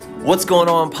What's going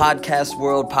on, podcast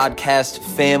world, podcast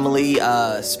family?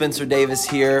 Spencer Davis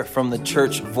here from the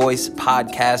Church Voice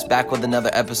podcast, back with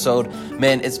another episode.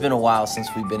 Man, it's been a while since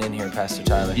we've been in here, Pastor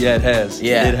Tyler. Yeah, it has.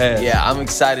 Yeah, it has. Yeah, I'm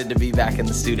excited to be back in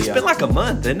the studio. It's been like a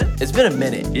month, isn't it? It's been a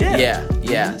minute.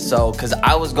 Yeah. So, because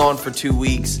I was gone for 2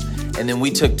 weeks, and then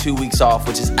we took 2 weeks off,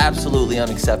 which is absolutely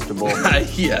unacceptable.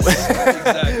 Yes,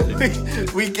 exactly.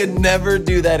 we can never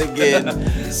do that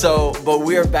again. So, but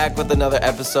we are back with another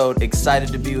episode. Excited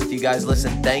to be with you guys.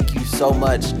 Listen, thank you so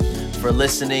much for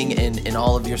listening and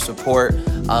all of your support.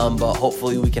 But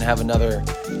hopefully we can have another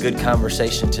good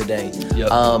conversation today. Yep.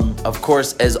 Of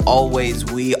course, as always,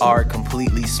 we are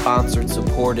completely sponsored,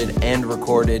 supported, and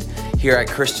recorded here at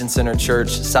Christian Center Church,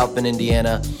 South Bend,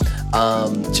 Indiana.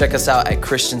 Check us out at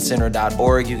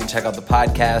christiancenter.org. You can check out the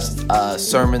podcast,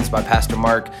 sermons by Pastor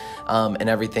Mark, and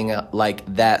everything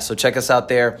like that. So check us out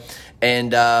there.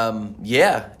 And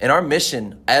and our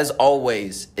mission, as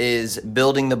always, is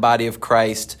building the body of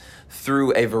Christ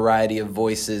through a variety of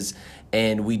voices.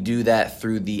 And we do that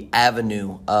through the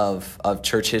avenue of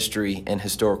church history and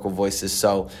historical voices.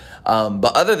 So,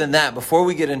 but other than that, before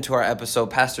we get into our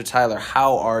episode, Pastor Tyler,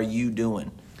 how are you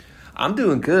doing? I'm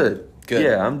doing good. Good.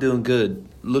 Yeah, I'm doing good.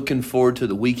 Looking forward to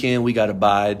the weekend. We got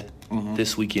Abide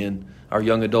this weekend, our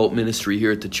young adult ministry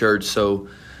here at the church. So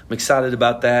I'm excited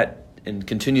about that and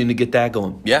continuing to get that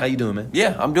going. Yeah. How you doing, man?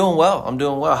 Yeah, I'm doing well.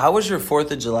 How was your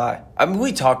 4th of July? I mean,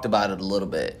 we talked about it a little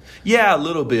bit. Yeah, a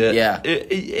little bit. Yeah.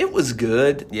 It was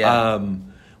good. Yeah.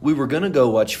 We were going to go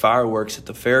watch fireworks at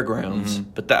the fairgrounds,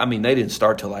 but they didn't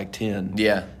start till like 10.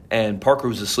 Yeah. And Parker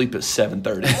was asleep at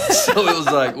 7:30. So it was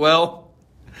like, well,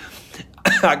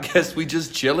 I guess we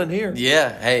just chilling here.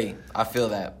 Yeah, hey, I feel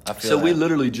that. So we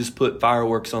literally just put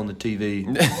fireworks on the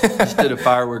TV. Just did a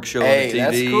fireworks show on the TV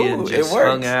that's cool. and just It works.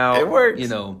 hung out. It works. You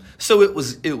know. So it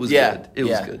was good. It was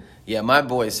good. Yeah, my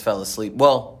boys fell asleep.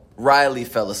 Well, Riley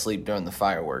fell asleep during the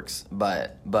fireworks,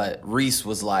 but Reese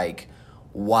was like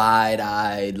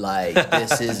wide-eyed, like,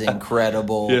 this is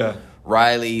incredible. Yeah.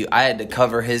 Riley, I had to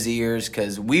cover his ears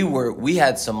because we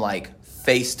had some like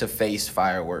face-to-face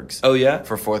fireworks. Oh, yeah?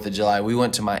 For 4th of July. We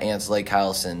went to my aunt's lake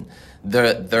house, and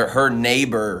her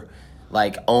neighbor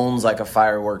like owns like a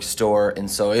fireworks store, and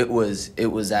so it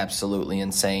was absolutely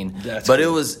insane. That's but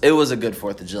cool. it was a good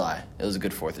 4th of July. It was a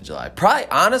good 4th of July. Probably,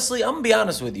 honestly, I'm gonna be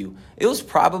honest with you. It was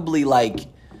probably like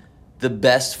the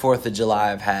best 4th of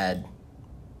July I've had,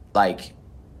 like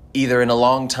either in a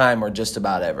long time or just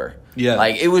about ever. Yeah.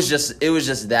 Like it was just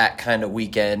that kind of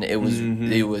weekend. It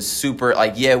was super,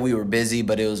 like, yeah, we were busy,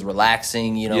 but it was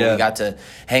relaxing. You know, Yeah. we got to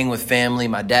hang with family.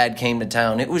 My dad came to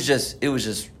town. It was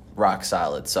just rock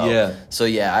solid. So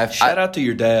Yeah. Shout out to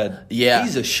your dad. Yeah.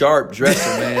 He's a sharp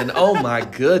dresser, man. Oh my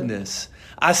goodness.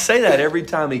 I say that every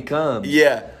time he comes.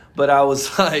 Yeah. But I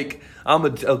was like,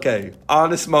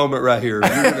 honest moment right here.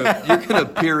 You're gonna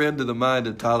peer into the mind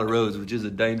of Tyler Rose, which is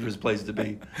a dangerous place to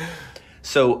be.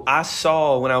 So I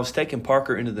saw, when I was taking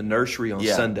Parker into the nursery on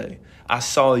Sunday, I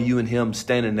saw you and him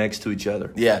standing next to each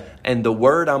other. Yeah. And the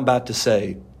word I'm about to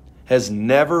say has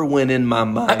never went in my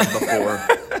mind before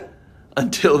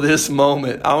until this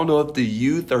moment. I don't know if the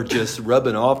youth are just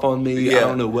rubbing off on me. Yeah. I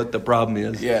don't know what the problem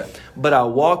is. Yeah. But I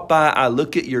walked by, I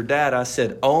look at your dad, I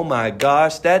said, oh my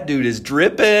gosh, that dude is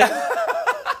dripping.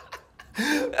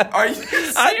 Are you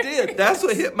serious? I did. That's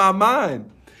what hit my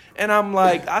mind. And I'm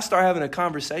like, I start having a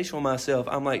conversation with myself.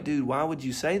 I'm like, dude, why would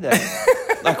you say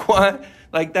that? Like, why?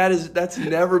 Like, that's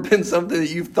never been something that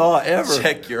you've thought ever.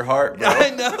 Check your heart, bro. I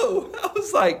know. I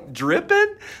was like,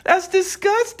 dripping? That's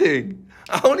disgusting.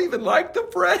 I don't even like the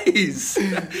phrase.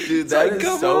 Dude, that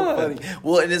is so funny.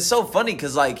 Well, and it's so funny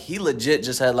because, like, he legit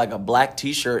just had, like, a black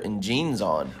T-shirt and jeans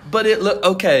on. But it look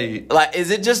okay. Like,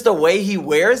 is it just the way he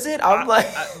wears it? I'm like...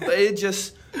 But it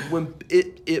just... When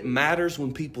it matters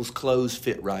when people's clothes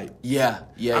fit right. Yeah.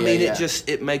 I mean,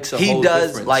 it makes a he whole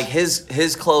does difference. like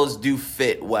his clothes do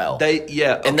fit well. I'm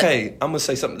gonna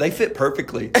say something. They fit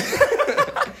perfectly.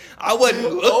 I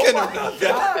wasn't looking or nothing.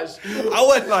 Gosh. I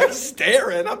wasn't like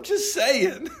staring. I'm just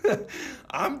saying.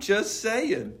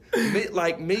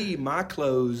 My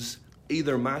clothes,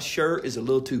 either my shirt is a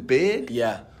little too big.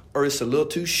 Yeah. Or it's a little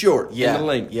too short in the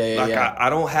length. I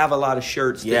don't have a lot of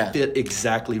shirts that fit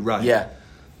exactly right. Yeah.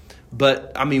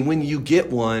 But I mean, when you get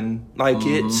one, like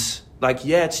it's like,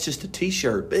 it's just a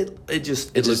T-shirt. It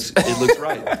looks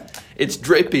right. It's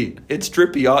drippy. It's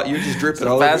drippy. You're just dripping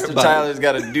all over your Pastor body. Tyler's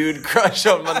got a dude crush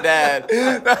on my dad.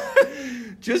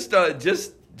 Just on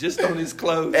his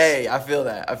clothes. Hey, I feel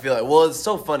that. Well, it's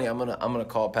so funny. I'm gonna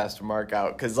call Pastor Mark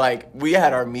out because like we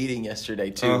had our meeting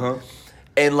yesterday too,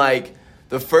 and like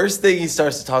the first thing he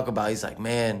starts to talk about, he's like,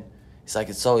 man, he's like,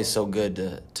 it's always so good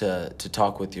to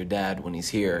talk with your dad when he's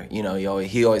here. You know,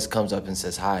 he always comes up and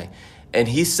says hi. And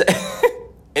he said,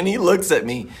 and he looks at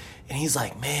me and he's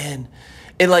like, man,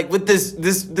 and like with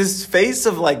this face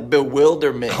of like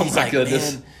bewilderment. Oh he's my like,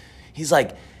 goodness. man, he's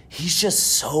like, he's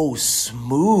just so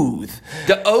smooth.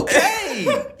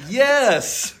 Okay.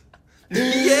 Yes.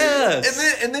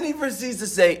 Yes. And then he proceeds to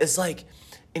say, it's like,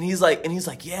 and he's like,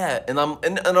 yeah. And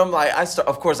I'm like, I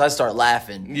start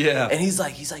laughing. Yeah. And he's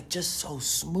like, just so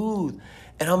smooth.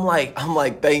 And I'm like,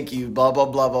 thank you, blah, blah,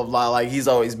 blah, blah, blah. Like, he's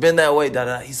always been that way, da,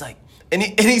 da. He's like, and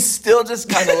he's still just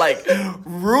kind of like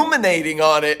ruminating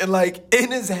on it. And like in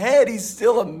his head, he's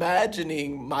still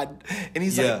imagining and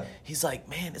he's like,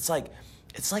 man, it's like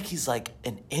he's like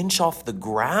an inch off the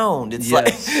ground. It's like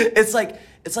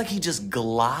he just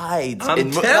glides.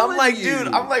 I'm telling like, you. dude,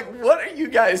 I'm like, what are you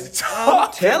guys talking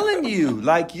I'm telling you,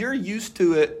 like, you're used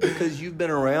to it because you've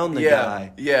been around the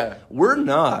guy. Yeah. We're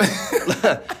not.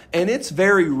 And it's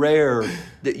very rare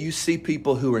that you see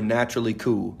people who are naturally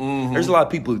cool. Mm-hmm. There's a lot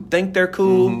of people who think they're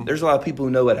cool. Mm-hmm. There's a lot of people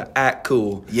who know how to act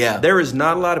cool. Yeah. There is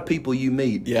not a lot of people you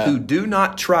meet who do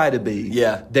not try to be.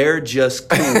 Yeah. They're just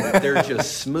cool. They're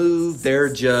just smooth. They're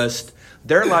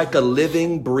like a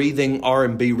living, breathing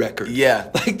R&B record. Yeah.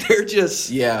 Like they're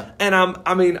just... Yeah. And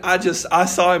I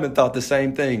saw him and thought the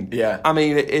same thing. Yeah. I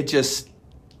mean, it's just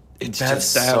that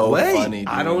so way. Funny, dude.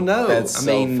 I don't know. That's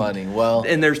so funny. Well,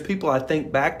 and there's people I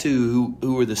think back to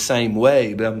who are the same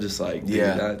way, but I'm just like,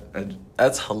 dude,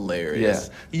 that's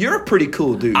hilarious. Yeah. You're a pretty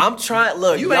cool dude. I'm trying.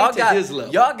 Look,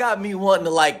 y'all got me wanting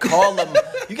to like call him.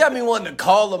 You got me wanting to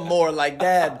call him more like,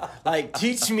 Dad, like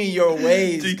teach me your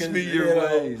ways. Teach me your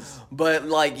ways. But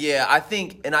like, yeah, I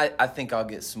think I'll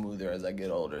get smoother as I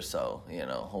get older. So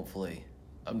hopefully.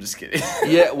 I'm just kidding.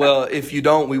 Yeah, well, if you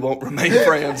don't, we won't remain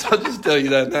friends. I'll just tell you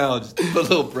that now. Just put a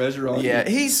little pressure on you. Yeah,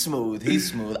 he's smooth.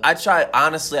 I try,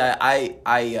 honestly,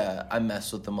 I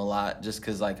mess with him a lot just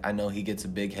because, like, I know he gets a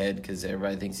big head because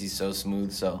everybody thinks he's so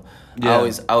smooth. So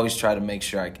I always try to make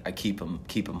sure I keep him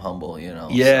humble,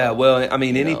 Yeah, so, well, I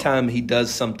mean, anytime he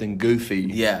does something goofy,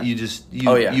 you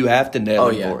have to nail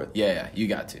him for it. Yeah, you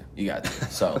got to.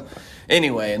 So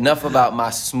anyway, enough about my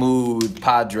smooth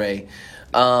padre.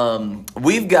 We were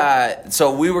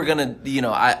gonna,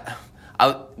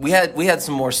 we had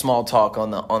some more small talk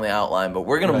on the outline, but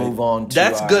we're gonna move on to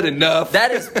That's good enough.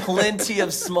 That is plenty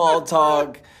of small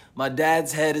talk. My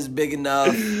dad's head is big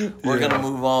enough. We're gonna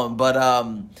move on,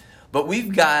 but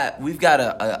we've got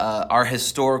our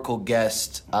historical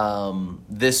guest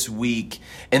this week,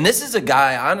 and this is a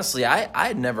guy honestly I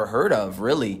had never heard of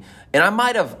really, and I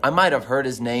might have heard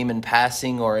his name in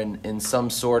passing or in some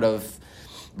sort of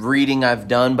reading I've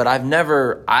done, but I've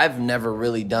never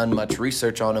really done much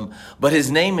research on him. But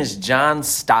his name is John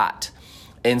Stott.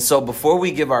 And so before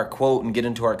we give our quote and get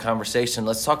into our conversation,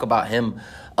 let's talk about him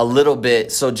a little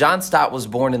bit. So John Stott was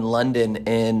born in London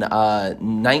in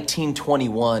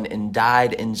 1921 and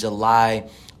died in July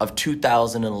of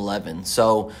 2011.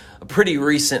 So a pretty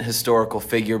recent historical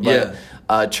figure, but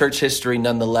church history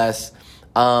nonetheless.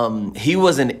 He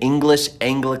was an English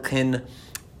Anglican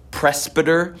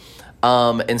presbyter.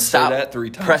 And stop. Say that 3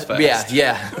 times fast.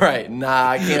 Yeah, right. Nah,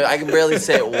 I can't. I can barely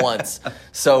say it once.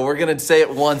 So we're gonna say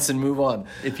it once and move on.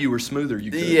 If you were smoother,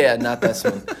 you could. Yeah, not that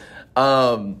smooth.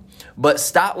 But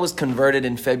Stott was converted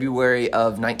in February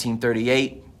of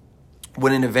 1938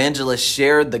 when an evangelist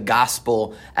shared the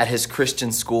gospel at his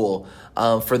Christian school.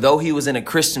 For though he was in a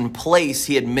Christian place,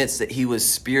 he admits that he was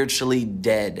spiritually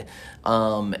dead.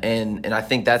 And I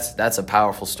think that's a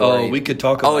powerful story. Oh, we could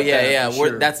talk about that. Yeah.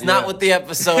 Sure. That's not what the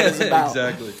episode is about.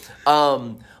 Exactly.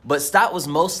 But Stott was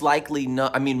most widely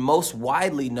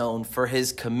known for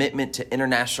his commitment to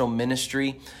international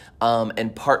ministry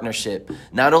and partnership.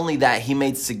 Not only that, he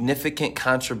made significant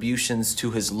contributions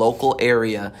to his local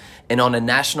area and on a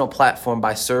national platform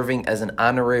by serving as an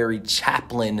honorary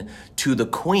chaplain to the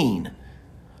Queen.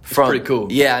 It's pretty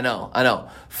cool. Yeah, I know.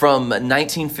 From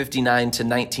 1959 to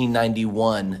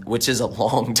 1991, which is a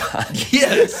long time.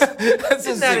 Yes.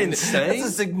 Isn't that insane? That's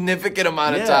a significant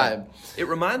amount of time. It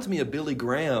reminds me of Billy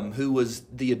Graham, who was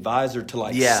the advisor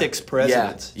to 6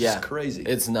 presidents. Yeah. It's crazy.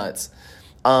 It's nuts.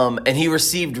 And he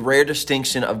received rare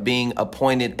distinction of being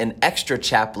appointed an extra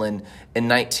chaplain in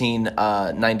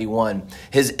 1991.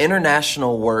 His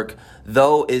international work,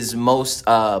 though, is most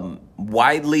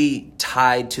widely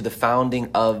tied to the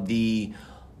founding of the,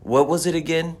 what was it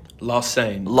again?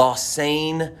 Lausanne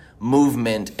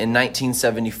movement in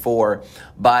 1974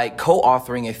 by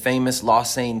co-authoring a famous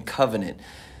Lausanne Covenant.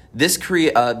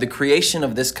 the creation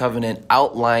of this covenant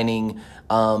outlining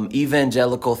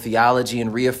evangelical theology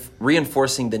and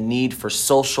reinforcing the need for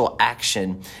social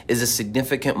action is a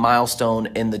significant milestone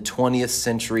in the 20th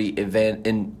century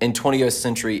in 20th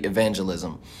century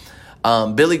evangelism.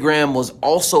 Billy Graham was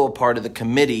also a part of the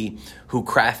committee who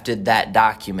crafted that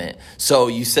document. So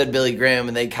you said Billy Graham,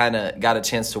 and they kind of got a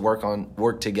chance to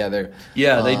work together.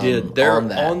 Yeah, they did. They're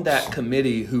on that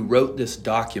committee who wrote this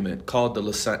document called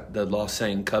the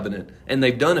Lausanne Covenant, and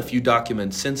they've done a few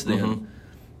documents since then.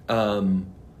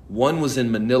 One was in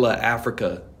Manila,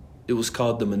 Africa. It was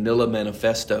called the Manila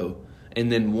Manifesto, and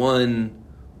then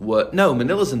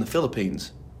Manila's in the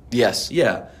Philippines. Yes.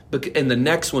 Yeah, and the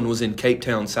next one was in Cape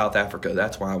Town, South Africa.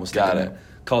 That's why I was thinking that.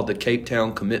 Called the Cape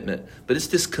Town Commitment. But it's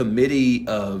this committee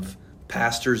of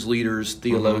pastors, leaders,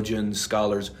 theologians,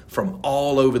 scholars from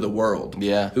all over the world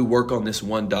who work on this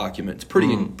one document. It's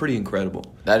pretty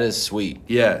incredible. That is sweet.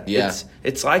 Yeah.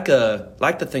 It's like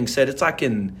the thing said, it's like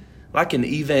an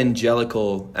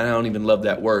evangelical, and I don't even love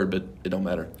that word, but it don't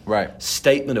matter. Right.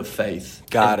 Statement of faith.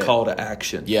 Got it. Call to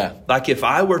action. Yeah. Like if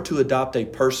I were to adopt a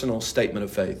personal statement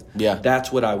of faith,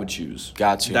 that's what I would choose.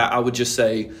 Got you. I would just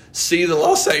say, see the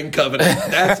Lausanne Covenant.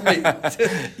 That's me.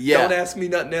 Don't ask me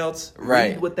nothing else.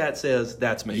 Right. Read what that says.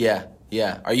 That's me. Yeah.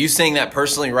 Yeah. Are you saying that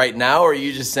personally right now, or are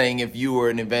you just saying if you were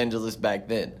an evangelist back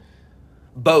then?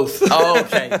 Both. Oh,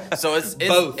 okay. So it's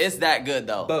Both. It's that good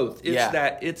though. Both.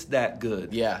 It's that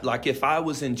good. Yeah. Like if I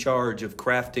was in charge of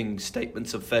crafting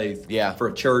statements of faith for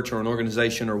a church or an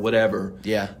organization or whatever,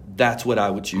 that's what I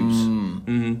would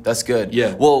choose. That's good.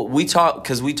 Yeah. Well, we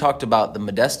talked about the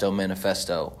Modesto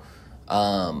Manifesto.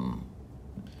 Well,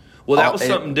 that was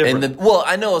something different.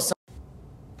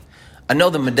 I know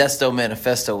the Modesto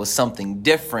Manifesto was something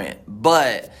different,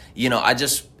 but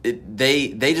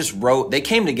they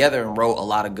came together and wrote a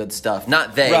lot of good stuff.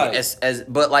 Not they, right.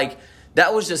 but like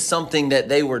that was just something that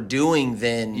they were doing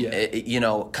then.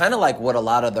 Kind of like what a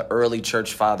lot of the early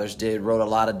church fathers did. Wrote a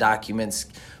lot of documents,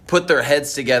 put their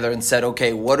heads together, and said,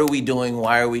 "Okay, what are we doing?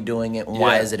 Why are we doing it? And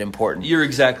why is it important?" You're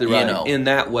exactly right. In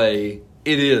that way,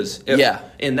 it is.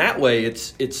 In that way,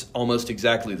 it's almost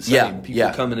exactly the same.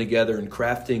 People coming together and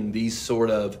crafting these sort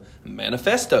of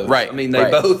manifestos. Right. I mean,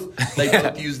 they both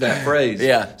use that phrase.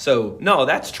 Yeah. So no,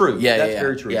 that's true. That's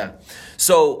very true. Yeah.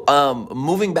 So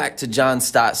moving back to John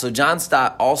Stott. So John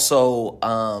Stott also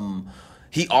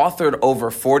he authored over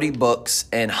 40 books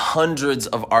and hundreds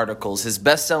of articles. His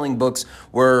best-selling books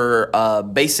were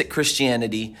Basic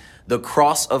Christianity, The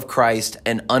Cross of Christ,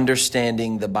 and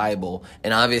Understanding the Bible.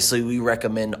 And obviously, we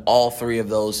recommend all three of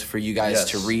those for you guys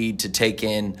to read, to take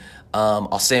in.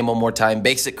 I'll say them one more time.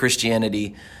 Basic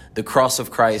Christianity, The Cross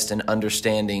of Christ, and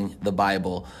Understanding the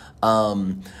Bible.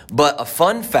 But a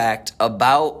fun fact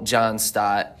about John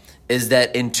Stott is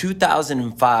that in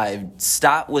 2005,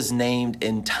 Stott was named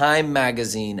in Time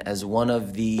magazine as one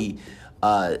of the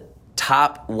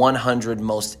top 100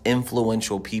 most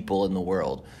influential people in the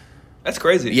world. That's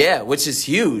crazy. Yeah, which is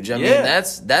huge. I mean,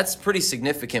 that's pretty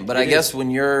significant. But I guess when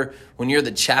you're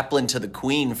the chaplain to the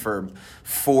Queen for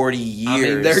 40 years, I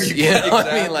mean, there you go. Exactly.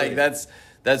 I mean, like that's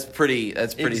pretty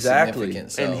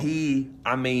significant. So. And he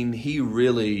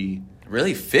really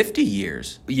 50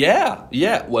 years.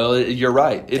 Yeah. Well, you're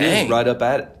right. It Dang. is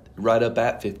right up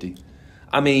at 50.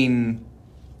 I mean,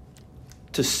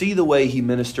 to see the way he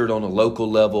ministered on a local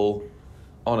level,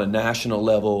 on a national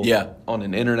level, on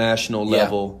an international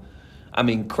level. I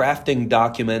mean, crafting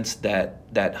documents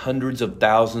that hundreds of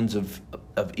thousands of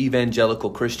evangelical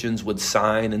Christians would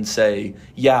sign and say,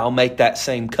 "Yeah, I'll make that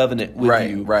same covenant with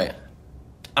you." Right.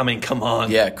 I mean, come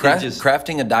on. Yeah,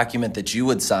 crafting a document that you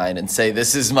would sign and say,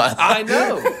 "This is my." I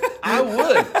know. I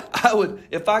would.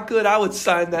 If I could, I would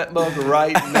sign that mug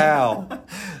right now.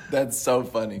 That's so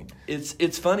funny.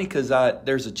 It's funny because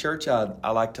there's a church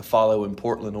I like to follow in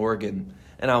Portland, Oregon,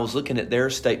 and I was looking at their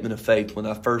statement of faith when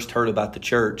I first heard about the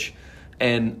church.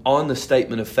 And on the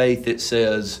statement of faith, it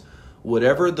says,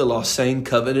 whatever the Lausanne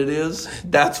Covenant is,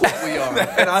 that's what we are.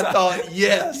 And I thought,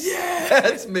 yes,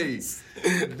 that's me.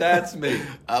 That's me.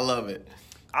 I love it.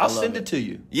 I'll send it to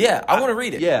you. Yeah, I want to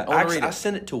read it. Yeah, I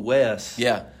sent it to Wes.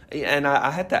 Yeah. And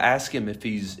I had to ask him if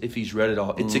he's read it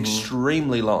all. It's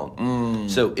extremely long.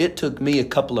 So it took me a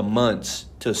couple of months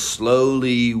to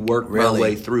slowly work my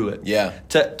way through it. Yeah.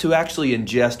 To actually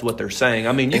ingest what they're saying.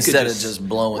 I mean, instead of just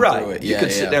blowing through it. You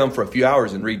could sit down for a few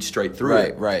hours and read straight through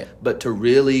it. Right. But to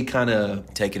really kind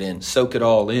of take it in, soak it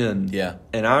all in. Yeah.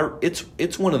 And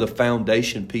it's one of the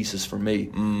foundation pieces for me.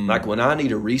 Like when I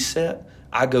need a reset,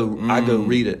 I go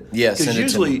read it. Yeah, because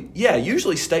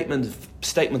usually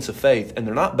statements of faith, and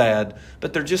they're not bad,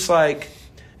 but they're just like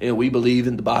we believe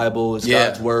in the Bible as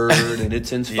God's word and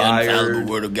it's inspired. The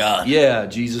infallible word of God. Yeah,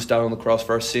 Jesus died on the cross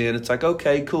for our sin. It's like,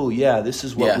 okay, cool. Yeah, this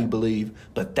is what we believe.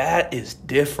 But that is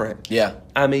different. Yeah.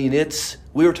 I mean,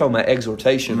 we were talking about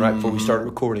exhortation right before we started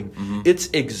recording. It's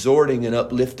exhorting and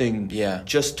uplifting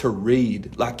just to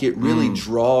read. Like it really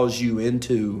draws you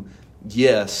into,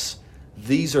 yes,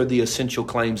 these are the essential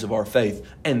claims of our faith.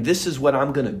 And this is what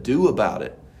I'm going to do about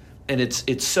it. And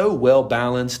it's so well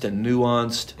balanced and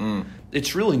nuanced.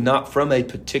 It's really not from a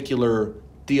particular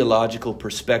theological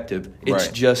perspective. It's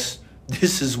just,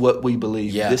 this is what we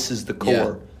believe. Yeah. This is the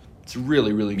core. Yeah. It's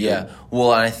really, really good. Yeah.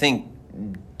 Well, and I think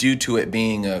due to it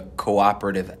being a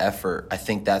cooperative effort, I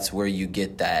think that's where you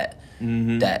get that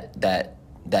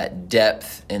that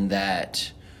depth and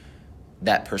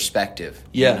that perspective.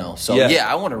 Yeah. You know? So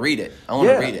I want to read it. I want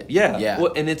to read it. Yeah. Yeah.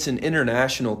 Well, and it's an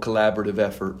international collaborative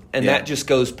effort. And that just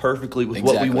goes perfectly with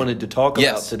what we wanted to talk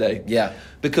about today. Yeah.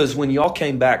 Because when y'all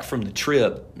came back from the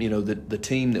trip, you know, the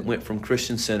team that went from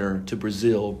Christian Center to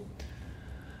Brazil,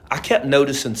 I kept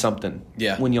noticing something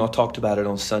when y'all talked about it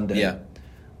on Sunday. Yeah.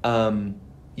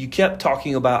 You kept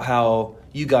talking about how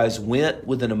you guys went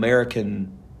with an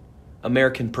American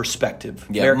perspective.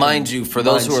 Yeah, American mind you, for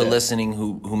those who are mindset. listening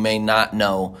who may not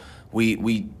know, we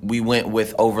went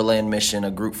with Overland Mission.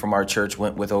 A group from our church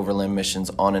went with Overland Missions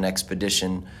on an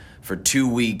expedition for 2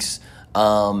 weeks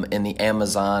in the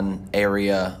Amazon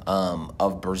area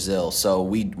of Brazil. So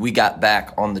we got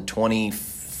back on the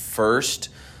 21st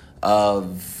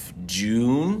of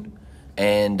June.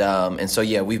 And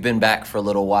so we've been back for a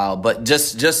little while, but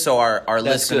just so our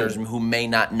listeners who may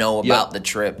not know about the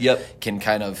trip can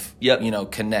kind of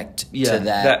connect to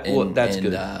that that's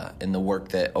good. And the work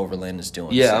that Overland is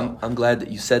doing. Yeah, so. I'm glad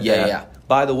that you said that. Yeah.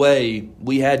 By the way,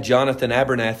 we had Jonathan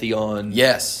Abernathy on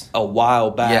a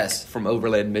while back from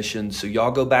Overland Mission. So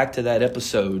y'all go back to that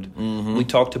episode. Mm-hmm. We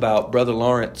talked about Brother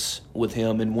Lawrence with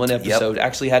him in one episode.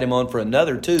 Actually had him on for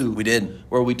another too. We did.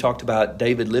 Where we talked about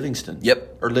David Livingston.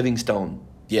 Yep. Or Livingstone.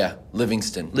 Yeah,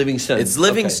 Livingston. It's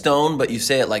Livingstone, but you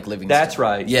say it like Livingston. That's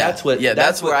right. Yeah,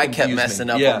 that's where I kept me. messing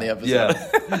up on the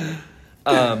episode.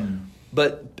 Yeah.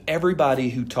 But everybody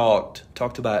who talked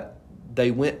about they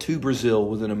went to Brazil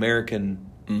with an American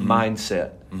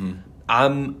mindset. Mm-hmm.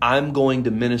 I'm going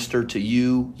to minister to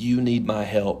you. You need my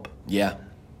help. Yeah.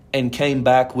 And came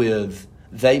back with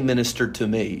they ministered to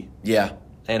me. Yeah.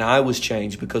 And I was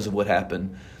changed because of what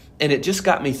happened. And it just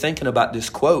got me thinking about this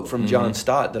quote from John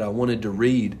Stott that I wanted to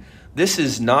read. This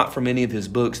is not from any of his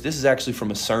books. This is actually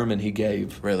from a sermon he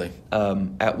gave. Really?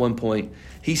 At one point.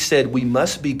 He said, "We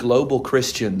must be global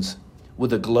Christians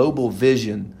with a global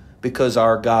vision because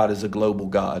our God is a global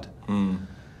God."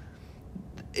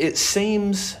 It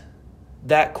seems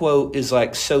that quote is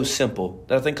like so simple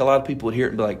that I think a lot of people would hear it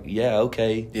and be like, yeah,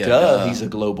 okay, duh, he's a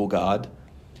global God.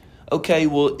 Okay,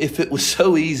 well, if it was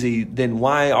so easy, then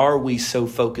why are we so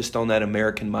focused on that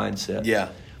American mindset? Yeah.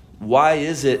 Why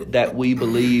is it that we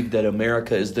believe that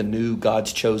America is the new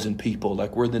God's chosen people,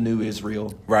 like we're the new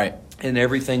Israel? Right. And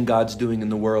everything God's doing in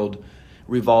the world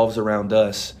revolves around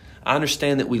us. I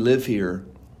understand that we live here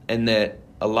and that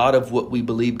a lot of what we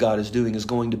believe God is doing is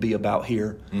going to be about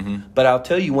here. Mm-hmm. But I'll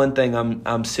tell you one thing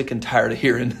I'm sick and tired of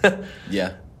hearing.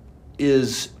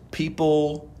 Is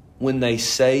people, when they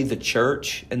say the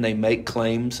church and they make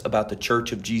claims about the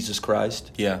Church of Jesus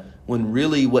Christ, when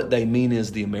really what they mean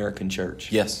is the American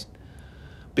church. Yes.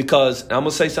 Because, and I'm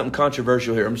going to say something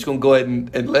controversial here. I'm just going to go ahead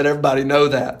and let everybody know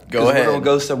that. Go ahead. We're going to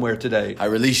go somewhere today. I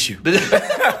release you.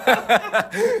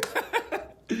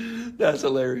 That's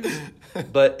hilarious.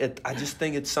 But I just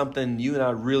think it's something you and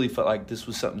I really felt like this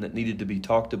was something that needed to be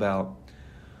talked about.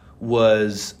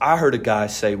 I heard a guy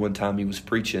say one time, he was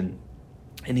preaching,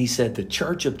 and he said, the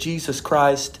Church of Jesus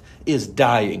Christ is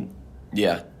dying.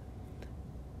 Yeah.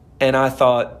 And I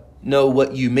thought, no,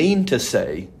 what you mean to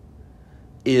say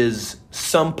is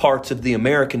some parts of the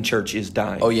American church is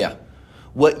dying. Oh, yeah.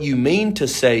 What you mean to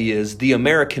say is the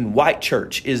American white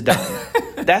church is dying.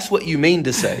 That's what you mean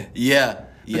to say. Yeah.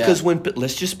 Because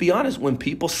let's just be honest, when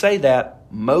people say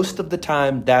that, most of the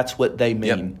time that's what they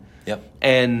mean. Yep.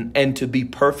 And to be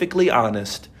perfectly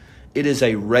honest, it is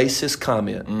a racist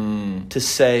comment to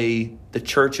say the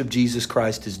Church of Jesus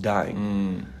Christ is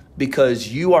dying. Because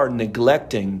you are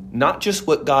neglecting not just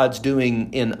what God's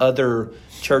doing in other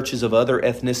churches of other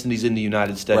ethnicities in the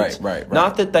United States. Right.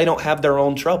 Not that they don't have their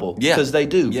own trouble, because they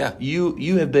do. Yeah.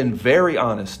 You have been very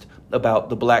honest about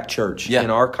the black church in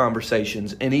our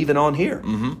conversations and even on here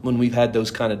when we've had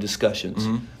those kind of discussions.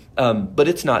 But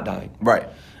it's not dying. Right.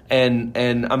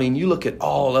 And I mean, you look at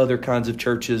all other kinds of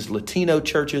churches. Latino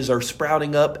churches are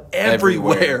sprouting up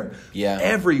everywhere. Yeah.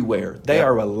 Everywhere. They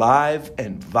are alive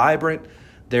and vibrant.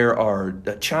 There are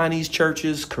Chinese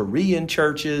churches, Korean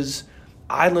churches,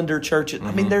 Islander churches.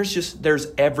 I mean, there's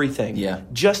everything. Yeah.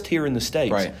 Just here in the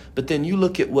States. Right. But then you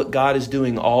look at what God is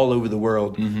doing all over the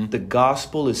world. The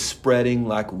gospel is spreading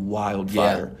like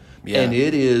wildfire. Yeah. And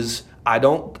it is, I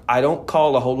don't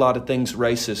call a whole lot of things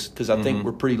racist, because I think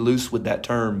we're pretty loose with that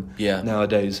term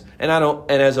nowadays. And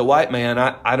as a white man,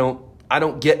 I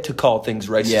don't get to call things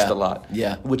racist a lot.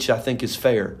 Yeah. Which I think is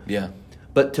fair. Yeah.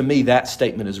 But to me, that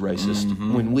statement is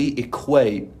racist. When we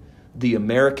equate the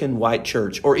American white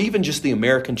church, or even just the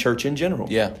American church in general,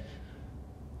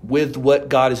 with what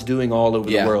God is doing all over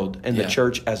the world and the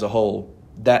church as a whole,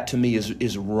 that to me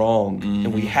is wrong.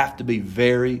 And we have to be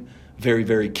very, very,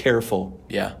 very careful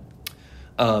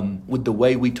with the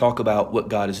way we talk about what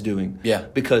God is doing. Yeah.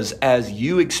 Because as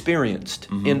you experienced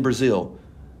in Brazil,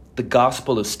 the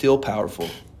gospel is still powerful.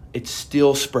 It's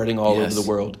still spreading all over the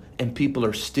world, and people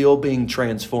are still being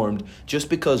transformed. Just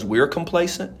because we're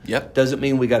complacent doesn't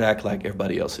mean we got to act like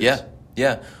everybody else is.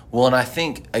 Yeah. Well, and I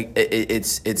think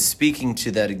it's speaking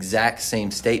to that exact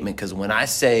same statement, because when I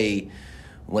say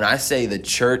the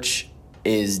church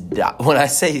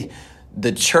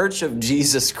the Church of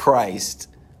Jesus Christ,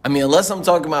 I mean, unless I'm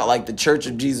talking about like the Church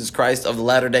of Jesus Christ of the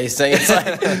Latter-day Saints,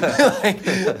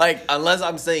 like unless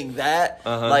I'm saying that,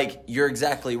 like, you're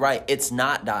exactly right. It's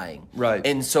not dying. Right.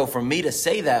 And so for me to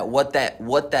say that, what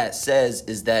that says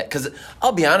is that, because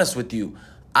I'll be honest with you,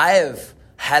 I have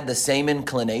had the same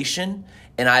inclination,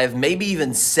 and I have maybe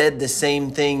even said the same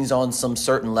things on some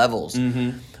certain levels.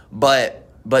 But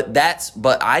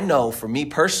I know for me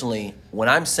personally, when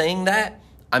I'm saying that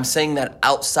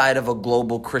outside of a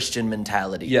global Christian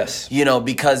mentality. Yes. You know,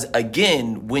 because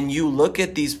again, when you look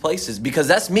at these places, because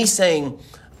that's me saying,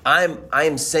 I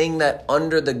am saying that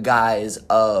under the guise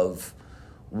of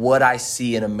what I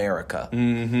see in America.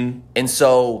 And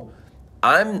so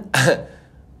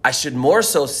I should more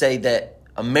so say that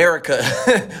America,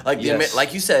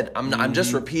 like you said, I'm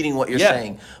just repeating what you're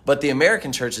saying, but the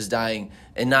American church is dying,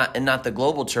 and not the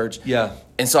global church. Yeah.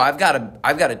 And so I've got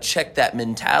to check that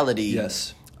mentality.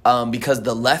 Yes. Because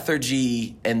the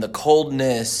lethargy and the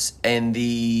coldness and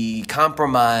the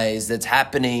compromise that's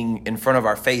happening in front of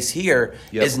our face here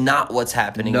is not what's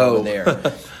happening over there.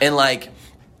 And like,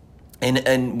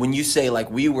 and when you say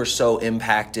like we were so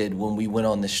impacted when we went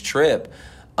on this trip,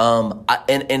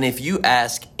 and if you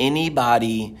ask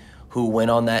anybody who went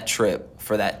on that trip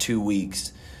for that 2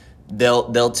 weeks,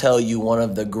 they'll tell you one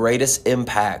of the greatest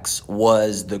impacts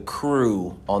was the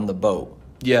crew on the boat.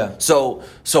 Yeah. So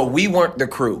we weren't the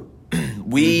crew.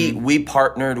 We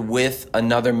partnered with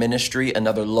another ministry,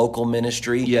 another local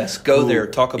ministry. Yes, go there.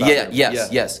 Talk about it.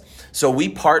 Yes. So we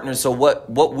partnered. So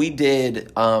what we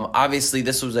did, obviously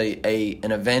this was an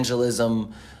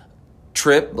evangelism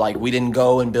trip. Like, we didn't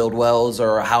go and build wells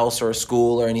or a house or a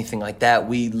school or anything like that.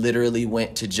 We literally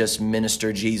went to just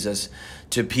minister Jesus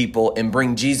to people and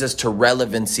bring Jesus to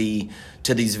relevancy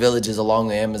to these villages along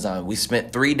the Amazon. We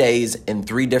spent 3 days in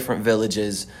 3 different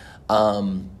villages,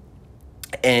 but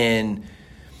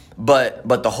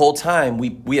the whole time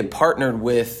we had partnered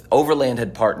with Overland,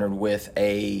 had partnered with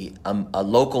a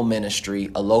local ministry,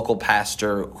 a local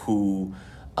pastor who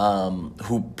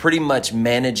pretty much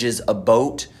manages a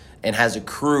boat and has a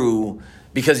crew,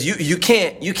 because you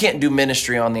can't do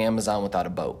ministry on the Amazon without a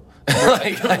boat.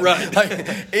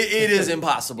 It is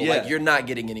impossible. Yeah. Like, you're not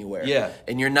getting anywhere. Yeah.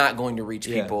 And you're not going to reach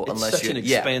people unless such you're an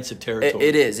expansive territory.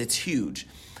 It is. It's huge.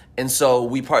 And so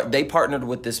they partnered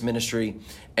with this ministry,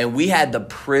 and we had the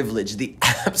privilege, the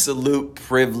absolute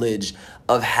privilege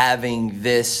of having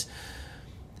this.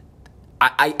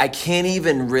 I can't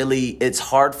even really, it's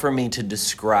hard for me to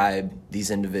describe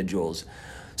these individuals.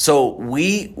 So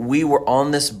we were on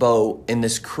this boat, and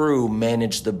this crew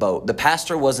managed the boat. The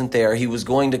pastor wasn't there. He was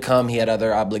going to come. He had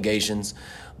other obligations.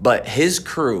 But his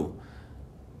crew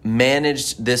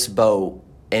managed this boat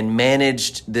and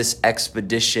managed this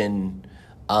expedition,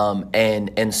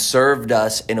 and served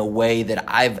us in a way that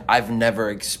I've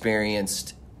never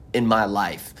experienced in my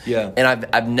life. Yeah. And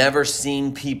I've never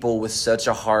seen people with such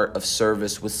a heart of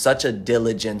service, with such a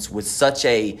diligence, with such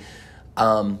a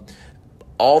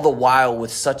all the while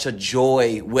with such a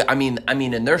joy. I mean,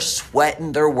 and they're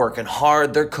sweating, they're working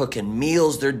hard, they're cooking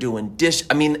meals, they're doing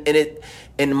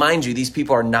and mind you, these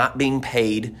people are not being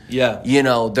paid. Yeah. You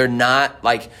know, they're not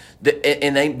like,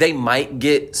 and they might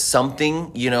get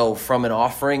something, you know, from an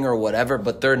offering or whatever,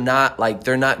 but they're not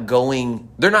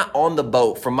on the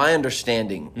boat. From my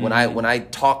understanding, when I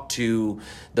talk to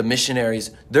the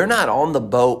missionaries, they're not on the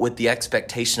boat with the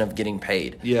expectation of getting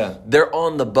paid. Yeah. They're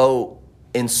on the boat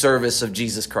in service of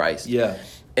Jesus Christ. Yeah.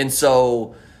 And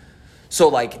so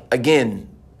like, again,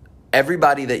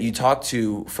 everybody that you talk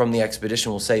to from the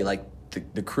expedition will say, like,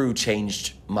 the crew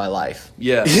changed my life.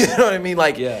 Yeah. You know what I mean?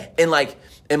 Like, yeah.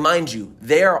 And mind you,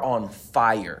 they're on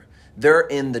fire. They're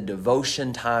in the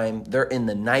devotion time. They're in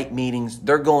the night meetings.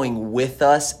 They're going with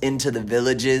us into the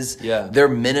villages. Yeah. They're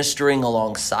ministering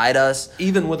alongside us.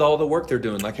 Even with all the work they're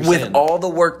doing, like you're saying. With all the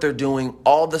work they're doing,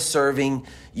 all the serving.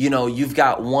 You know, you've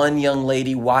got one young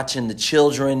lady watching the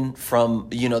children from,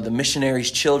 you know, the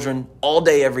missionaries' children all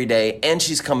day, every day. And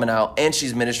she's coming out and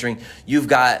she's ministering. You've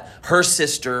got her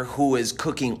sister who is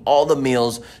cooking all the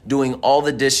meals, doing all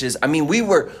the dishes. I mean, we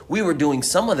were doing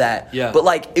some of that. Yeah. But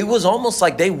like, it was almost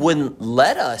like they wouldn't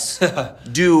let us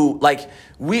do, like,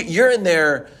 you're in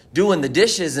there doing the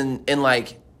dishes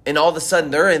and all of a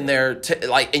sudden they're in there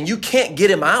and you can't get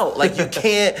them out. Like you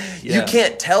can't, you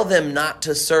can't tell them not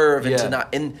to serve and to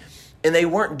not, and they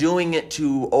weren't doing it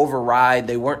to override.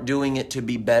 They weren't doing it to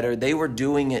be better. They were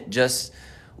doing it just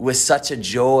with such a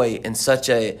joy and such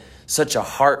a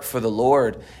heart for the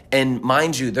Lord. And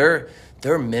mind you, they're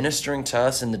ministering to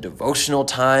us in the devotional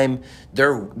time.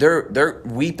 They're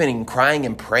weeping and crying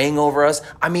and praying over us.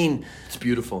 I mean, it's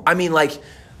beautiful.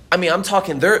 I'm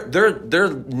talking. They're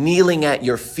kneeling at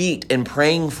your feet and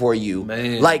praying for you.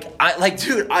 Man,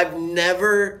 dude, I've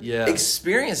never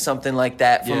experienced something like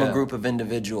that from a group of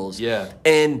individuals. Yeah,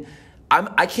 and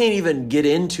I can't even get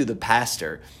into the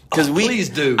pastor because please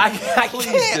do. I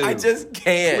can't. I just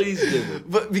can't. Please do.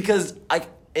 But because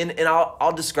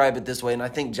I'll describe it this way, and I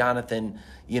think Jonathan,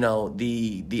 you know,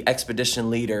 the expedition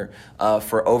leader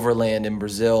for Overland in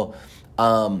Brazil.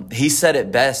 He said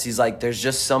it best. He's like, there's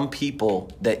just some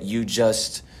people that you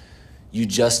just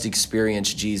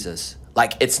experience Jesus.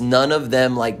 Like it's none of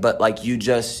them, but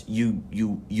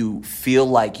you feel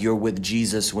like you're with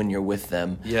Jesus when you're with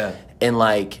them. Yeah. And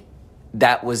like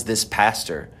that was this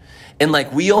pastor. And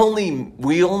like we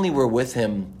only were with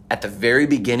him at the very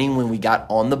beginning when we got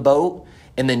on the boat,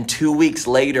 and then 2 weeks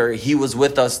later he was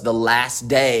with us the last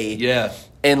day. Yeah.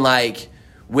 And like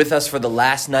with us for the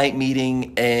last night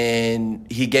meeting, and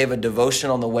he gave a devotion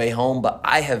on the way home. But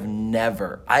I have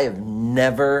never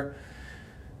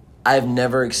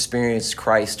experienced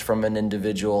Christ from an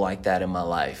individual like that in my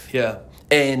life. Yeah.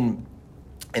 And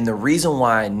the reason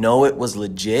why I know it was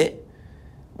legit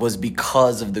was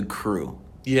because of the crew.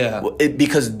 Yeah.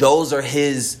 Because those are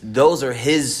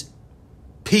his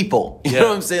people. You know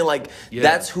what I'm saying? Like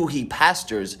that's who he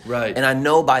pastors. Right. And I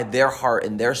know by their heart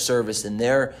and their service and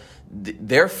their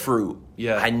fruit,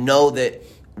 I know that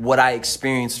what I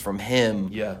experienced from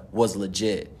him was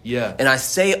legit. Yeah. And I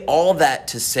say all that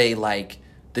to say, like,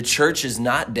 the church is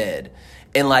not dead.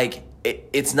 And like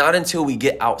it's not until we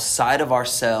get outside of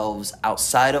ourselves,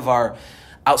 outside of our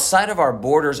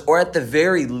borders, or at the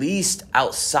very least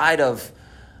outside of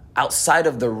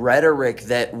the rhetoric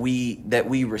that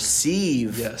we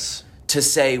receive, to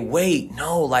say, wait,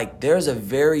 no, like there's a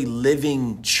very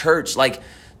living church. Like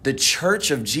the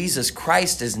church of Jesus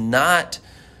Christ is not,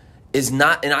 and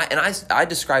I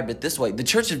described it this way. The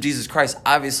church of Jesus Christ,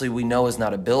 obviously we know, is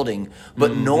not a building,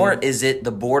 but nor is it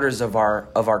the borders of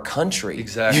our country.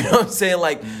 Exactly. You know what I'm saying?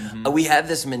 Like we have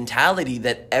this mentality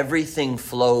that everything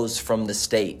flows from the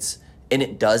States, and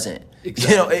it doesn't.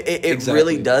 Exactly. You know, it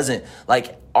really doesn't.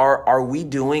 Like, are we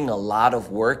doing a lot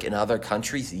of work in other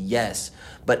countries? Yes.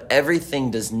 But everything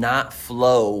does not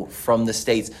flow from the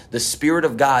States. The Spirit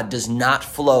of God does not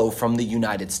flow from the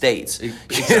United States.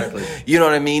 Exactly. You know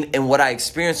what I mean? And what I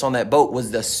experienced on that boat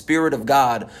was the Spirit of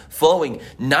God flowing,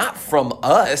 not from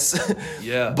us,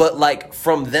 but like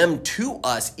from them to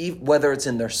us, whether it's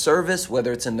in their service,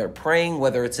 whether it's in their praying,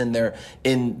 whether it's in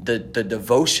the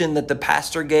devotion that the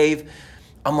pastor gave.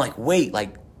 I'm like, wait,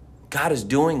 like God is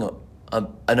doing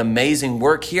an amazing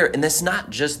work here. And it's not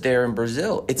just there in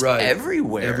Brazil. It's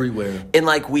everywhere. Everywhere. And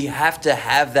like we have to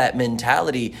have that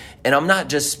mentality. And I'm not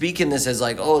just speaking this as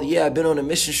like, oh yeah, I've been on a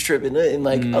mission trip and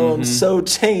like, oh, I'm so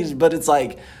changed. But it's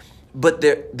like, but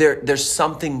there's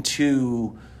something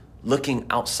to looking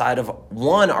outside of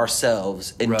one,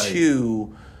 ourselves, and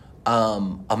two,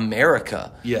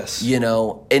 America. Yes. You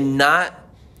know, and not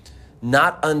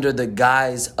under the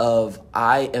guise of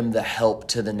I am the help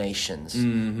to the nations. You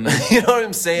know what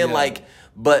I'm saying? Yeah. Like,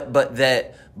 but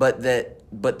that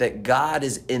God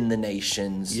is in the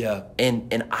nations. Yeah.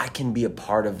 And I can be a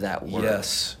part of that work.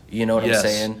 Yes. You know what I'm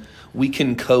saying? We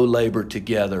can co-labor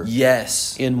together.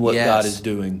 Yes. In what God is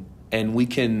doing. And we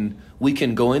can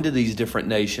go into these different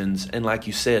nations and, like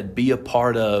you said, be a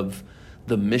part of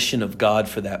the mission of God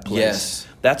for that place. Yes.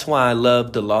 That's why I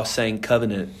love the Lausanne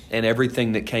Covenant and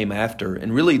everything that came after.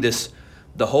 And really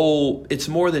it's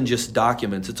more than just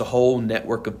documents. It's a whole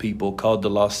network of people called the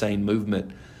Lausanne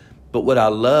Movement. But what I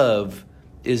love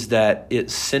is that it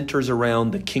centers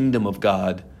around the kingdom of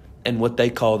God and what they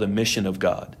call the mission of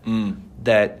God.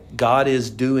 That God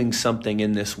is doing something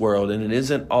in this world, and it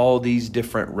isn't all these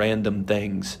different random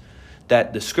things.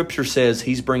 That the scripture says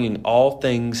he's bringing all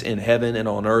things in heaven and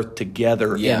on earth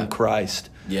together in Christ.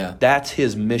 Yeah. That's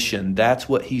his mission. That's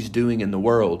what he's doing in the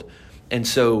world. And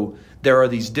so there are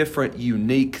these different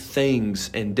unique things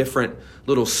and different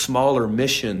little smaller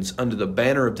missions under the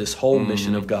banner of this whole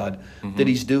mission of God that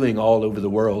he's doing all over the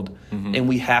world. And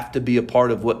we have to be a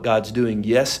part of what God's doing,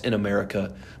 yes, in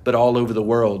America, but all over the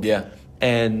world. Yeah.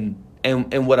 And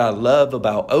what I love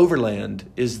about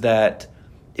Overland is that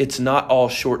it's not all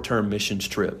short-term missions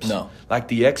trips. No. Like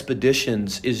the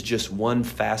expeditions is just one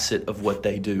facet of what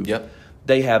they do. Yep.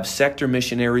 They have sector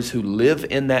missionaries who live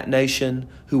in that nation,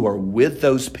 who are with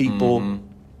those people,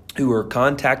 who are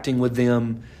contacting with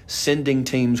them, sending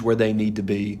teams where they need to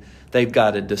be. They've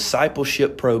got a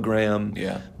discipleship program.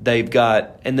 Yeah.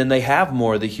 And then they have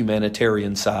more of the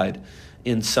humanitarian side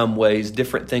in some ways,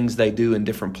 different things they do in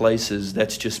different places.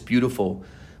 That's just beautiful.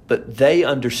 But they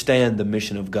understand the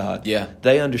mission of God. Yeah.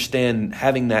 They understand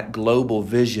having that global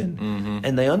vision.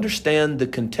 And they understand the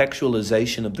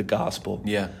contextualization of the gospel.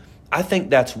 Yeah. I think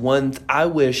that's one. I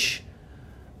wish,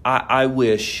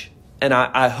 and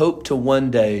I hope to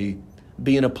one day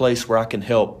be in a place where I can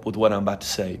help with what I'm about to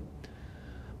say.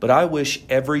 But I wish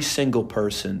every single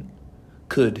person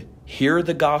could hear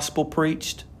the gospel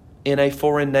preached in a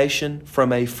foreign nation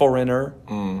from a foreigner,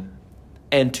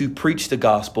 and to preach the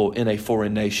gospel in a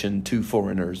foreign nation to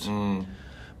foreigners,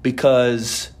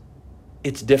 because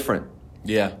it's different.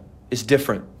 Yeah. It's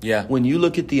different. Yeah. When you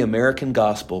look at the American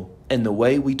gospel and the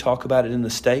way we talk about it in the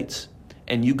States,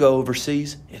 and you go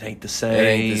overseas, it ain't the same. It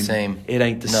ain't the same. It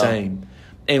ain't the No. same.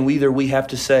 And we have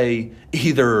to say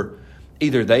either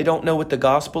they don't know what the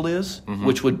gospel is,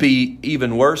 which would be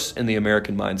even worse in the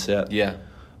American mindset. Yeah.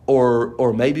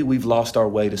 Or maybe we've lost our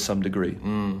way to some degree.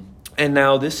 And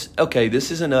now this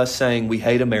isn't us saying we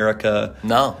hate America.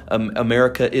 No.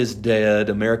 America is dead.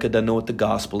 America doesn't know what the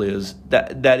gospel is.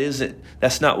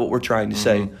 That's not what we're trying to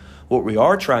say. What we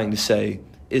are trying to say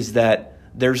is that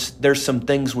there's some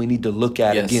things we need to look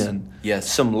at again. Yes.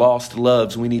 Some lost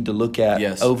loves we need to look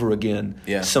at over again.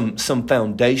 Yeah. Some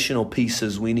foundational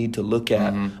pieces we need to look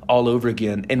at all over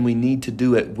again. And we need to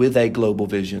do it with a global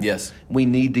vision. Yes. We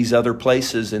need these other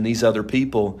places and these other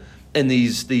people and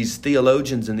these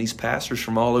theologians and these pastors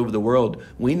from all over the world.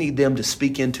 We need them to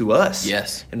speak into us.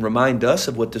 Yes. And remind us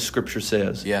of what the scripture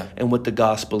says. Yeah. And what the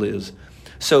gospel is.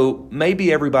 So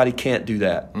maybe everybody can't do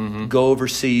that. Go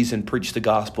overseas and preach the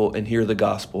gospel and hear the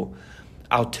gospel.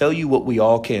 I'll tell you what we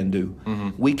all can do.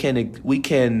 We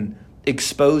can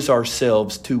expose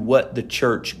ourselves to what the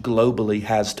church globally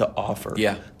has to offer.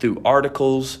 Yeah. Through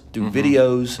articles, through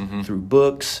videos, through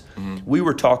books. We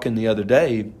were talking the other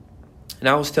day, and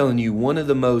I was telling you one of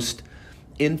the most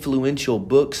influential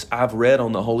books I've read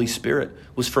on the Holy Spirit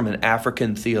was from an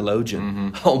African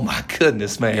theologian. Oh my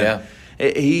goodness, man. Yeah.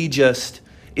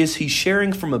 Is he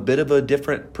sharing from a bit of a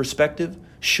different perspective?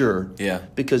 Sure. Yeah.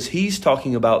 Because he's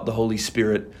talking about the Holy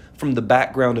Spirit from the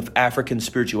background of African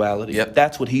spirituality. Yep.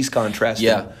 That's what he's contrasting.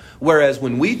 Yeah. Whereas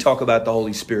when we talk about the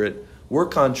Holy Spirit, we're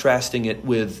contrasting it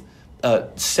with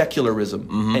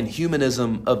secularism and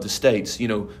humanism of the states.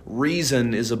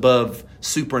 Reason is above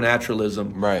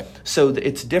supernaturalism. Right. So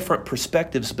it's different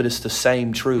perspectives, but it's the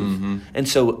same truth. And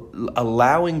so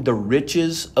allowing the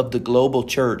riches of the global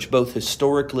church, both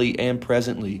historically and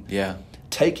presently,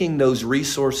 taking those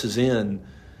resources in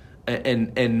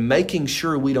and making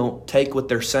sure we don't take what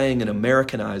they're saying and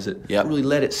Americanize it, really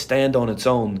let it stand on its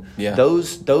own.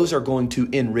 Those are going to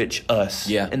enrich us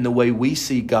in the way we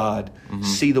see God,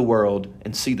 see the world,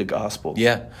 and see the gospel.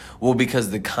 Yeah. Well,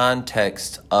 because the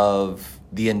context of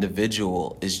the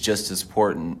individual is just as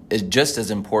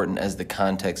important as the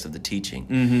context of the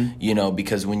teaching.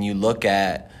 Because when you look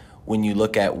at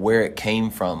where it came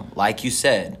from, like you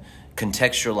said,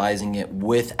 contextualizing it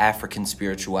with African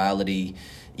spirituality,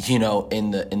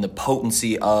 in the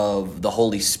potency of the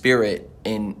Holy Spirit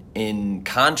in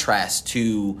contrast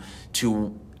to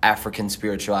African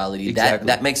spirituality. Exactly.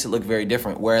 That makes it look very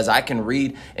different. Whereas I can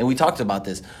read, and we talked about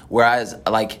this,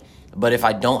 but if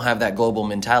I don't have that global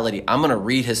mentality, I'm going to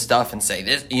read his stuff and say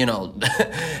this,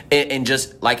 and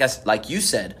just like you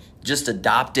said, just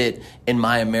adopt it in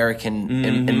my American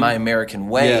in my American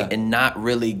way and not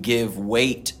really give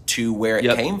weight to where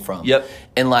it came from.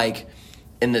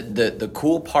 And the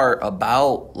cool part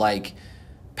about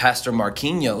Pastor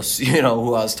Marquinhos,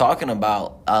 who I was talking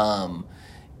about,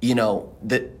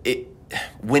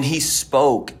 when he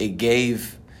spoke, I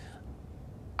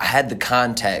had the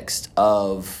context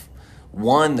of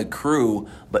the crew,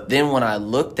 but then when I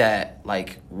looked at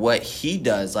like what he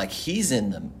does, like he's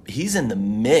in the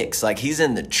mix, like he's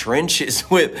in the trenches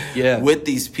with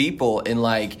these people, and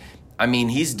like, I mean,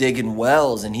 he's digging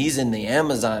wells and he's in the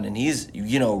Amazon and he's,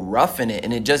 you know, roughing it,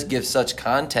 and it just gives such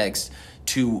context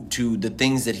to the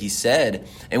things that he said.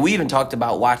 And we even talked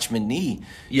about Watchman Nee.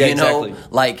 Yeah, you know, exactly.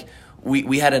 like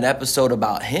we had an episode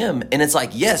about him, and it's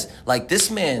like, yes, like this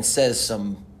man says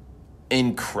some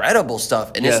incredible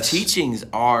stuff, and his teachings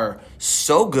are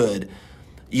so good,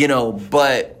 you know,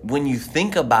 but when you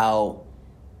think about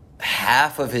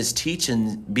half of his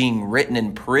teachings being written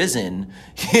in prison,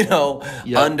 you know,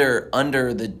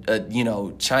 under the you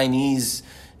know, Chinese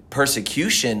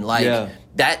persecution, like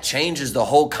that changes the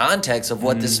whole context of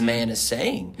what this man is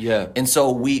saying. Yeah. And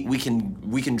so we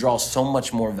can draw so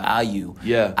much more value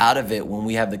out of it when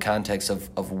we have the context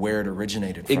of where it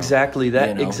originated from. Exactly that.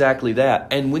 You know? Exactly that.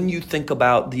 And when you think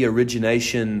about the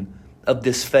origination of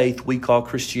this faith we call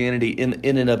Christianity in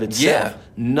and of itself,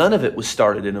 none of it was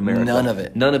started in America. None of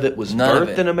it. None of it was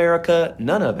birthed in America.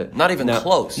 None of it. Not even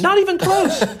close. Not even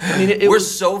close. I mean, we're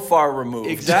so far removed.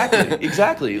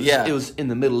 Exactly. It was in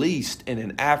the Middle East and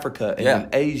in Africa and in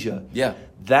Asia. Yeah.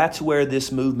 That's where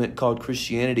this movement called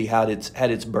Christianity had its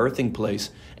birthing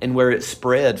place and where it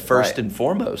spread first and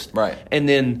foremost. Right. And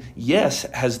then,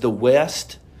 has the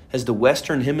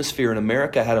Western Hemisphere in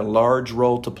America had a large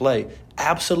role to play?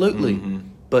 Absolutely. Mm-hmm.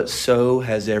 But so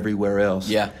has everywhere else.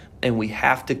 Yeah. And we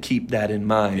have to keep that in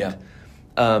mind. Yeah.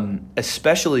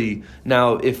 Especially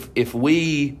now, if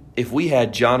we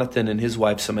had Jonathan and his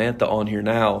wife Samantha on here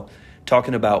now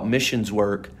talking about missions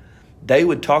work, they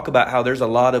would talk about how there's a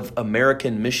lot of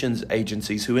American missions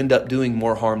agencies who end up doing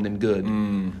more harm than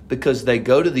good because they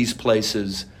go to these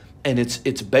places and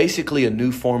it's basically a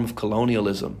new form of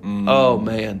colonialism. Oh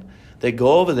man, they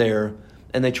go over there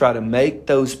and they try to make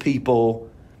those people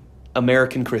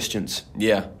American Christians.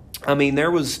 Yeah. I mean, there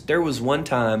was one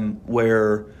time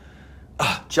where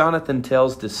Jonathan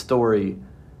tells this story.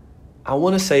 I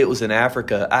want to say it was in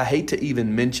Africa. I hate to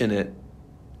even mention it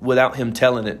without him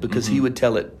telling it because he would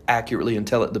tell it accurately and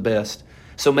tell it the best.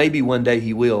 So maybe one day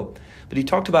he will. But he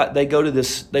talked about they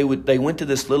went to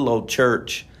this little old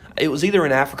church. It was either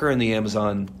in Africa or in the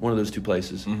Amazon, one of those two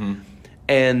places. Mm-hmm.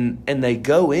 And they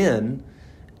go in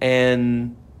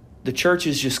and the church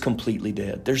is just completely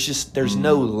dead. There's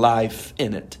no life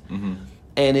in it. Mm-hmm.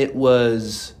 And it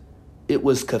was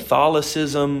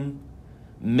Catholicism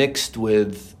mixed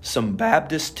with some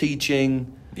Baptist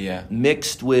teaching,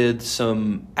 mixed with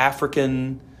some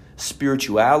African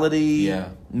spirituality,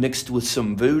 mixed with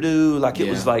some voodoo. It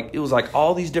was like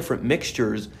all these different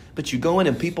mixtures. But you go in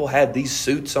and people had these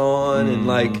suits on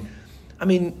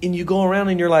and you go around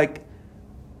and you're like,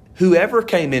 whoever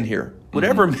came in here,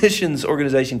 whatever missions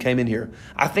organization came in here,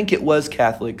 I think it was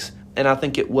Catholics and I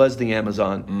think it was the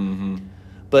Amazon. Mm-hmm.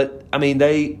 But I mean,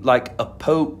 they a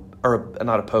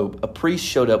priest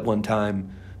showed up one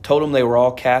time, told them they were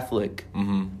all Catholic,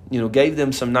 gave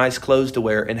them some nice clothes to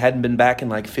wear and hadn't been back in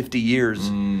like 50 years.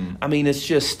 I mean,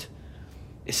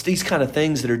 it's these kind of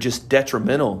things that are just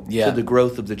detrimental to the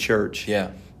growth of the church.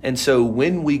 Yeah. And so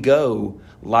when we go,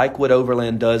 like what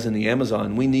Overland does in the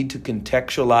Amazon, we need to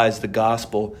contextualize the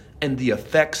gospel and the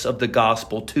effects of the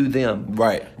gospel to them.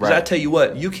 Right. Because I tell you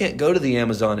what, you can't go to the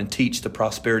Amazon and teach the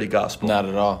prosperity gospel. Not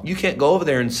at all. You can't go over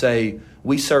there and say,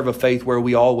 we serve a faith where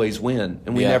we always win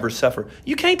and we never suffer.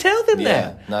 You can't tell them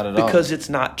that. Not at all. Because it's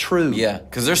not true. Yeah,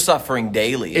 because they're suffering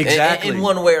daily. Exactly. In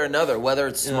one way or another, whether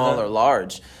it's small or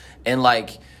large. And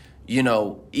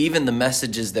even the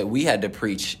messages that we had to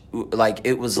preach,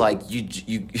 it was like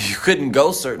you couldn't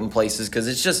go certain places because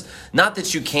it's just not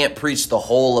that you can't preach the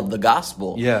whole of the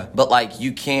gospel. Yeah. But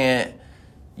you can't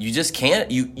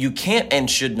and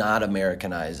should not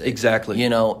Americanize it. Exactly.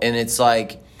 And it's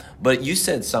but you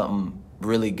said something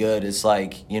really good. It's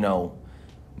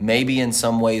maybe in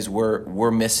some ways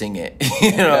we're missing it.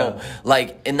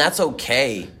 And that's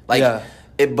okay.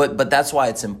 But that's why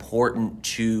it's important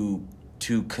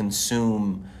to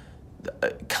consume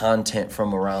content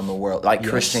from around the world,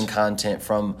 Christian content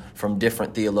from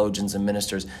different theologians and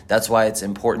ministers. That's why it's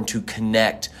important to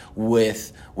connect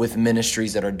with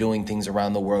ministries that are doing things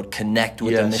around the world. Connect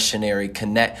with a missionary.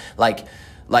 Connect,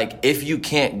 if you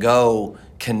can't go,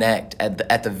 connect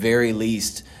at the very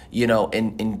least.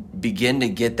 And begin to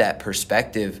get that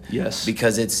perspective. Yes,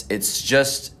 because it's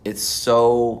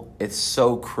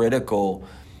so critical.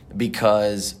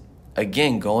 Because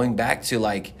again, going back to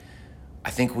I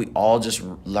think we all just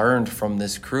learned from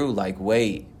this crew,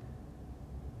 wait,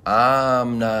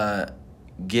 I'm not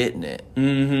getting it.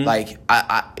 Mm-hmm.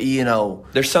 I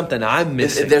there's something I'm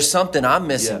missing. There's something I'm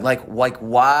missing. Yeah.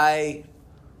 Why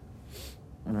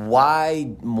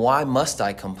why must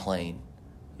I complain?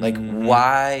 Like,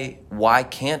 why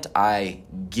can't I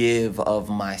give of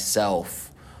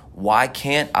myself? Why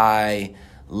can't I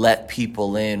let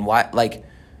people in? Why, like,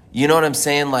 you know what I'm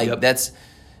saying? Like, that's,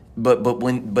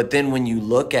 but then when you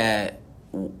look at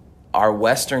our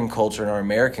Western culture and our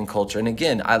American culture, and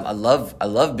again, I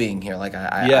love being here. Like,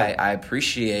 I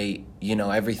appreciate,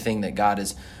 everything that God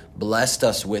has blessed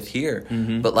us with here.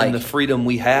 But like, and the freedom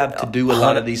we have to do a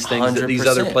lot of these things that these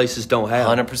other places don't have.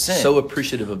 100%. So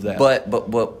appreciative of that.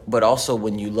 But also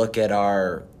when you look at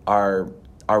our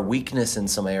weakness in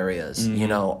some areas,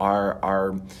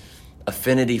 our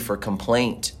affinity for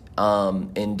complaint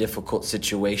in difficult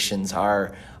situations,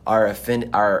 our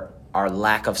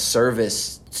lack of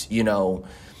service,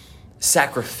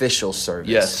 sacrificial service.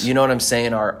 Yes. You know what I'm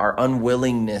saying? Our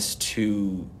unwillingness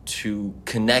to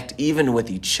connect even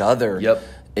with each other.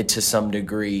 It, to some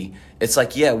degree. It's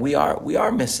like, yeah, we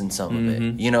are missing some of it.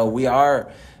 We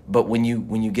are, but when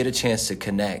you get a chance to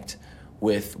connect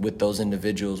with those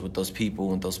individuals, with those people,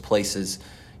 with those places,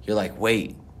 you're like,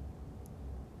 wait,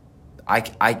 I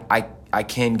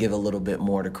can give a little bit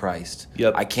more to Christ.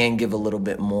 I can give a little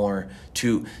bit more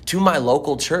to my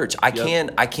local church. I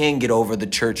can get over the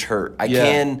church hurt. I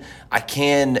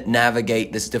can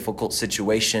navigate this difficult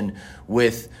situation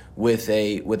with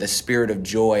a spirit of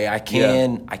joy. I'm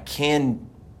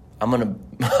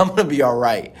gonna be all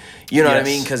right. You know what I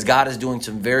mean? Because God is doing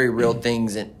some very real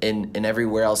things in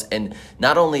everywhere else. And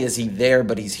not only is He there,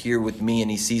 but He's here with me and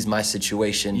He sees my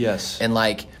situation. And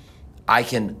like, I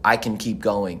can keep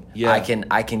going.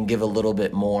 I can give a little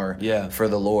bit more for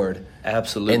the Lord.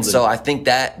 Absolutely. And so I think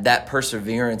that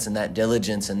perseverance and that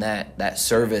diligence and that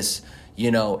service,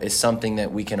 is something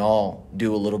that we can all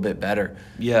do a little bit better.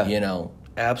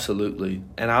 Absolutely.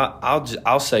 And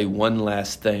I'll say one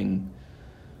last thing.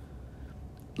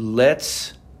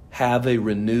 Let's have a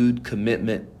renewed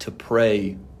commitment to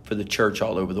pray for the church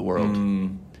all over the world.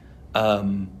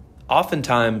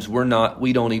 Oftentimes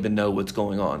we don't even know what's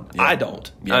going on. I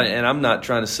don't. And I'm not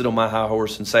trying to sit on my high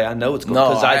horse and say I know what's going on,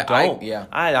 because I don't.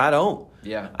 I don't.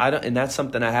 I don't. And that's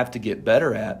something I have to get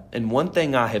better at. And one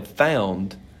thing I have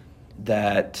found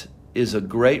that is a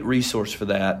great resource for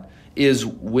that is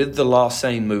with the Lost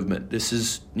Sane movement. This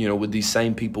is, with these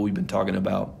same people we've been talking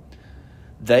about.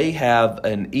 They have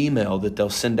an email that they'll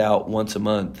send out once a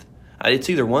month.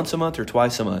 It's either once a month or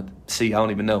twice a month. See, I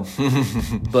don't even know.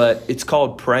 But it's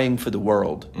called Praying for the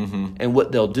World. And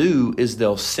what they'll do is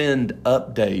they'll send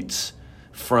updates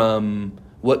from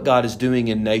what God is doing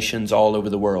in nations all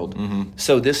over the world.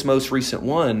 So this most recent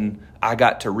one, I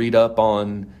got to read up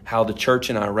on how the church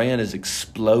in Iran is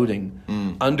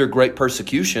exploding under great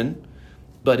persecution,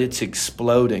 but it's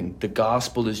exploding. The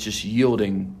gospel is just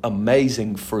yielding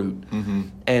amazing fruit.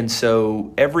 And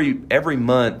so every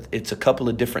month, it's a couple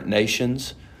of different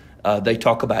nations. They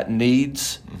talk about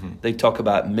needs. They talk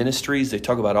about ministries. They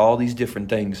talk about all these different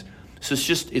things. So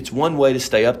it's one way to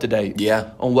stay up to date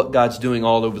on what God's doing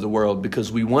all over the world,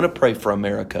 because we want to pray for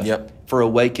America, for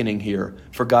awakening here,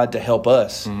 for God to help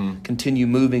us continue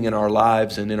moving in our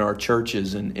lives and in our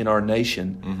churches and in our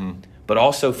nation. But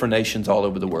also for nations all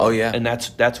over the world. And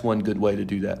that's one good way to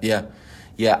do that.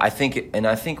 I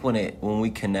think when we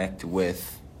connect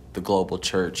with the global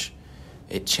church,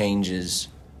 it changes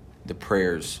the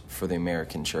prayers for the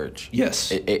American church.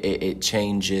 It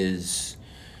changes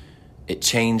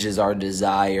our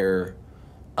desire,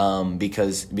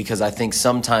 because I think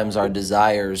sometimes our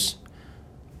desires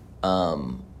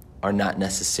are not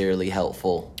necessarily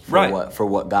helpful for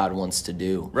what God wants to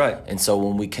do. And so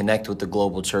when we connect with the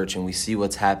global church and we see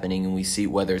what's happening, and we see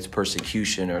whether it's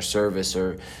persecution or service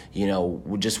or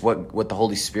just what the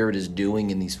Holy Spirit is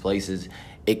doing in these places,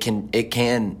 it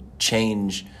can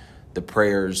change the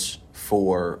prayers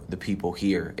for the people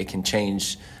here. It can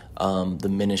change the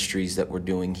ministries that we're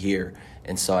doing here.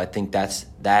 And so I think that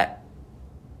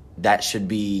should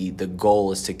be the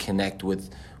goal, is to connect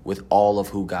with all of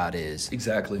who God is.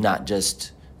 Exactly. Not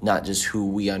just who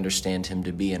we understand Him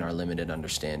to be in our limited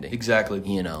understanding. Exactly.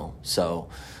 So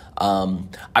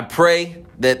I pray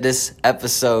that this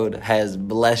episode has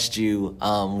blessed you.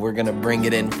 We're going to bring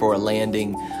it in for a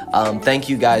landing. Thank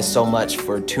you guys so much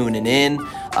for tuning in.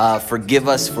 Forgive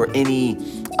us for any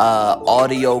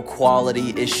audio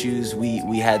quality issues.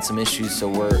 We had some issues, so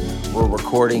we're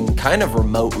recording kind of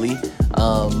remotely,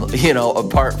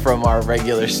 apart from our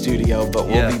regular studio, but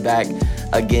we'll be back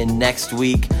again next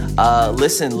week.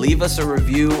 Listen, leave us a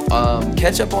review.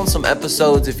 Catch up on some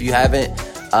episodes if you haven't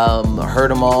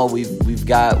heard them all. We've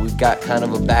got kind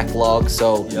of a backlog.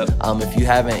 So Yep. if you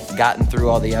haven't gotten through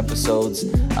all the episodes,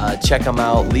 check them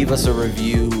out. Leave us a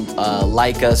review.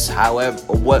 Like us.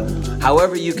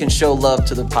 However you can show love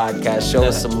to the podcast. Show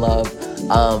us some love.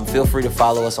 Feel free to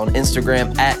follow us on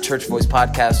Instagram at Church Voice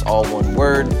Podcast, all one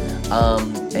word.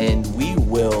 And we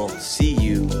will see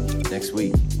you next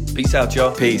week. Peace out,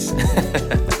 y'all. Peace.